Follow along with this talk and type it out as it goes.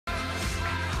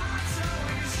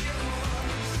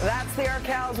That's the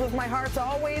Arkells with My Heart's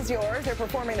Always Yours. They're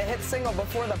performing the hit single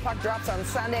Before the Puck Drops on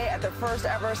Sunday at their first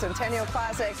ever Centennial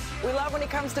Classic. We love when he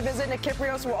comes to visit. Nick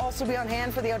Kypreos will also be on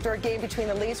hand for the outdoor game between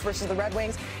the Leafs versus the Red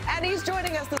Wings. And he's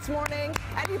joining us this morning,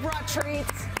 and he brought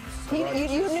treats.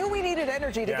 You knew we needed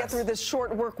energy to get through this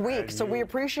short work week, so we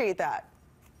appreciate that.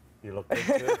 You look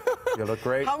good. You look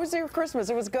great. How was your Christmas?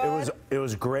 It was good? It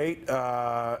was great.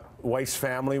 Wife's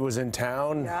family was in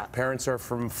town. Yeah. Parents are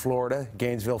from Florida,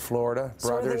 Gainesville, Florida.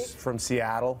 Brothers from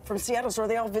Seattle. From Seattle. So are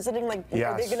they all visiting? Like,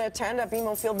 yes. Are they going to attend at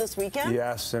BMO Field this weekend?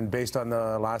 Yes, and based on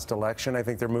the last election, I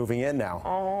think they're moving in now.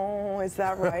 Oh, is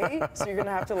that right? So you're going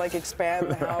to have to, like,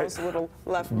 expand the house a little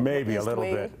left, maybe east a little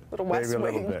wing, bit. Little west maybe a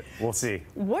wing. little bit. We'll see.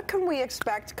 What can we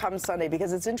expect come Sunday?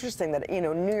 Because it's interesting that, you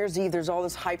know, New Year's Eve, there's all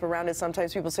this hype around it.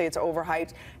 Sometimes people say it's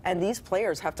overhyped, and these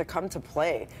players have to come to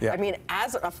play. Yeah. I mean,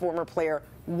 as a former player,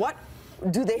 what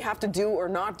do they have to do or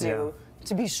not do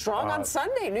to be strong on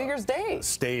Sunday, New Year's Day?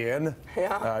 Stay in.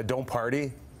 Yeah. Don't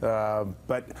party.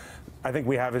 But I think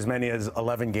we have as many as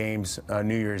 11 games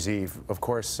New Year's Eve. Of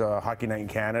course, Hockey Night in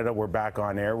Canada, we're back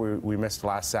on air. We missed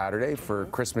last Saturday for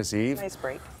Christmas Eve. Nice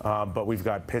break. But we've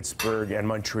got Pittsburgh and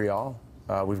Montreal.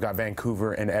 We've got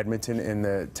Vancouver and Edmonton in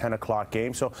the 10 o'clock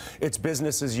game. So it's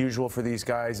business as usual for these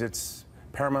guys. It's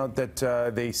paramount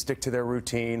that they stick to their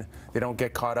routine. They don't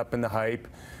get caught up in the hype.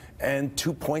 And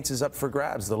 2 points is up for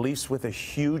grabs. The Leafs with a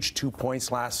huge 2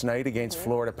 points last night against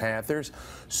Florida Panthers.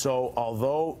 So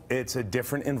although it's a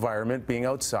different environment being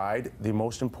outside, the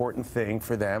most important thing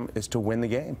for them is to win the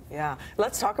game. Yeah.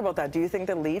 Let's talk about that. Do you think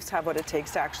the Leafs have what it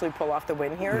takes to actually pull off the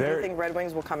win here? Or do you think Red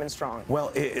Wings will come in strong? Well,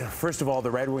 first of all, the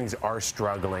Red Wings are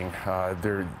struggling.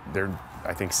 They're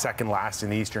I think second last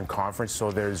in the Eastern Conference, so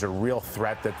there's a real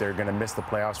threat that they're going to miss the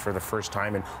playoffs for the first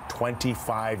time in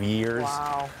 25 years.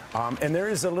 Wow. And there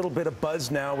is a little bit of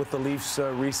buzz now with the Leafs'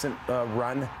 recent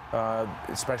run,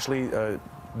 especially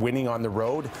winning on the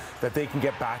road, that they can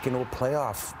get back into a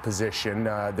playoff position.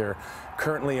 They're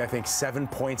currently, I think, 7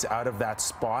 points out of that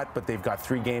spot, but they've got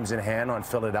 3 games in hand on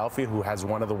Philadelphia, who has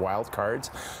one of the wild cards.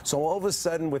 So all of a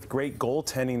sudden, with great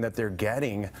goaltending that they're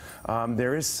getting,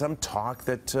 there is some talk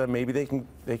that maybe they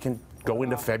can go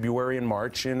into February and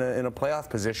March in a playoff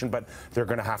position, but they're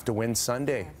going to have to win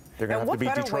Sunday. They're going to have to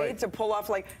beat Detroit. And what better way to pull off,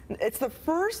 like, it's the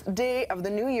first day of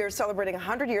the new year celebrating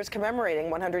 100 years,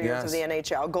 commemorating 100 years of the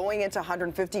NHL, going into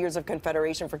 150 years of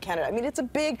Confederation for Canada. I mean, it's a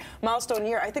big milestone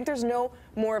year. I think there's no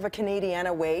more of a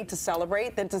Canadiana way to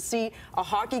celebrate than to see a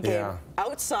hockey game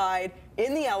outside,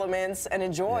 in the elements, and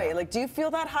enjoy. Like, do you feel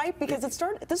that hype? Because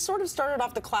this sort of started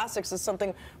off the classics as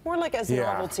something more like as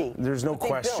novelty. There's no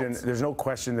question. There's no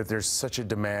question that there's such a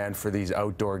demand for these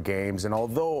outdoor games, and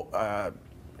although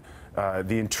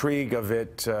the intrigue of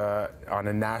it on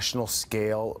a national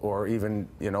scale, or even,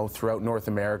 you know, throughout North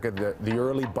America, the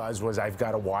early buzz was, I've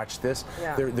got to watch this.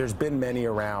 There's been many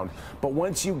around, but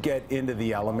once you get into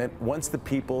the element, once the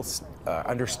people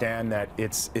understand that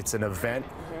it's an event,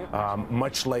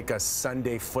 much like a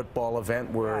Sunday football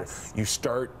event where you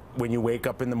start when you wake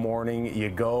up in the morning, you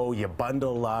go, you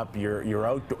bundle up, you're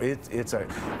out. It's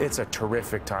a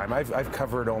terrific time. I've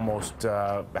covered almost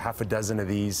half a dozen of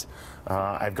these.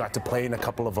 I've got to play in a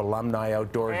couple of alumni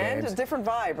outdoor games. And a different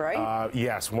vibe, right?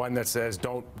 Yes, one that says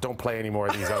don't play any more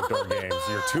of these outdoor games.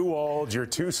 You're too old. You're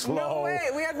too slow. No way.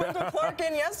 We had Wendell Clark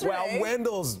in yesterday. Well,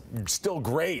 Wendell's still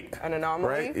great. An anomaly.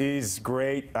 Right? He's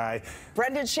great.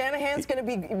 Brendan Shanahan's going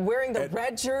to be wearing the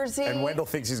red jersey. And Wendell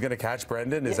thinks he's going to catch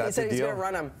Brendan. Is that the deal? He said he's going to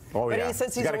run him. Oh, but yeah. He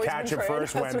says he's got to catch him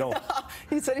first, Wendell.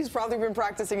 He said he's probably been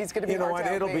practicing. He's going to be hard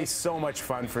to outbeat. It'll be so much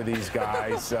fun for these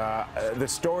guys. The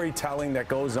storytelling that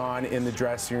goes on in the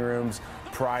dressing rooms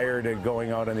prior to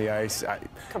going out on the ice,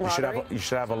 you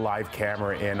should have a live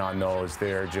camera in on those.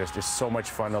 They're just so much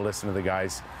fun to listen to the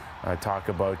guys talk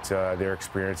about their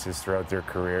experiences throughout their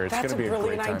career. It's going to be a great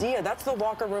time. That's a brilliant idea. That's the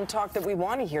locker room talk that we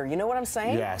want to hear. You know what I'm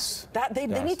saying? Yes. They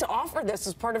need to offer this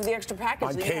as part of the extra package.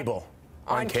 On cable.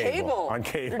 On cable. On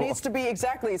cable. There needs to be,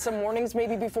 some mornings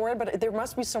maybe before it, but there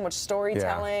must be so much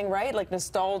storytelling, right? Like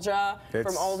nostalgia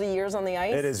from all the years on the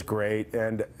ice. It is great.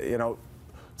 And, you know,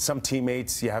 some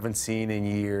teammates you haven't seen in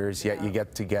years, yet you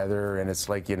get together and it's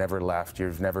like you never left,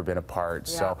 you've never been apart.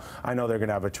 So I know they're going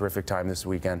to have a terrific time this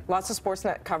weekend. Lots of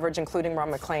Sportsnet coverage, including Ron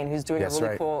McLean, who's doing a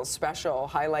really cool special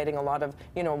highlighting a lot of,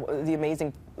 you know, the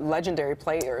amazing legendary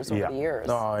players over the years.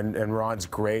 Oh, and Ron's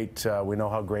great. We know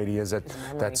how great he is at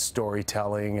that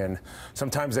storytelling. And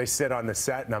sometimes I sit on the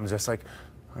set and I'm just like,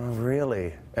 Oh,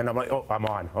 really? And I'm like, oh, I'm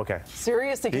on. Okay.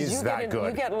 Seriously, because you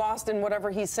get lost in whatever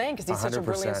he's saying because he's such a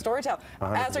brilliant storyteller.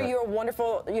 100%. As are you, a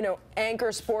wonderful,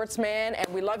 anchor, sportsman, and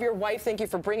we love your wife. Thank you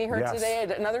for bringing her today.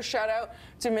 Another shout out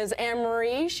to Ms.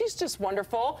 Anne-Marie. She's just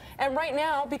wonderful. And right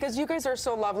now, because you guys are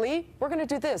so lovely, we're going to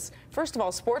do this. First of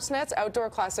all, Sportsnet's Outdoor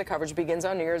Classic coverage begins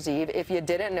on New Year's Eve, if you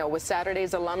didn't know, with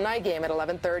Saturday's Alumni game at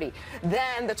 11:30.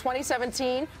 Then the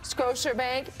 2017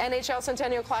 Scotiabank NHL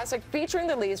Centennial Classic featuring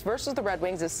the Leafs versus the Red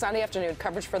Wings is Sunday afternoon.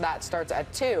 Coverage for that starts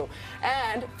at 2.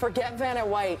 And forget Vanna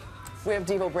White, we have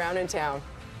Devo Brown in town.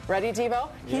 Ready, Devo?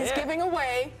 Yeah. He's giving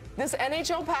away this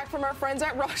NHL pack from our friends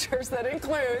at Rogers that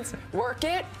includes, work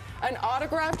it, an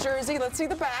autographed jersey, let's see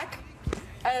the back,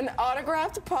 an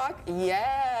autographed puck,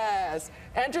 yes.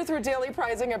 Enter through daily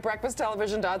prizing at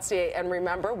breakfasttelevision.ca. And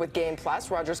remember, with Game Plus,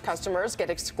 Rogers customers get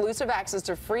exclusive access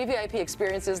to free VIP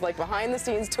experiences like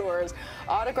behind-the-scenes tours,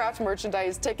 autographed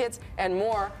merchandise, tickets, and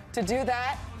more. To do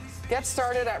that, get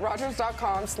started at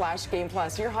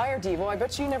rogers.com/GamePlus. You're hired, Devo. I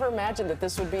bet you never imagined that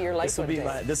this would be your life.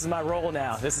 This is my role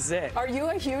now. This is it. Are you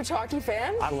a huge hockey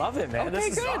fan? I love it, man. Okay,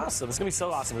 this is good. awesome. It's going to be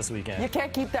so awesome this weekend. You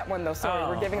can't keep that one, though. Sorry,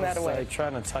 we're giving that away. I'm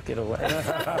trying to tuck it away.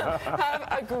 Have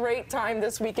a great time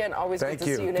this weekend. Always good to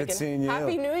see you, Nick. Good seeing you.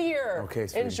 Happy New Year. Okay,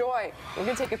 sweetie. Enjoy. We're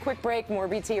going to take a quick break. More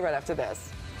BT right after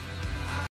this.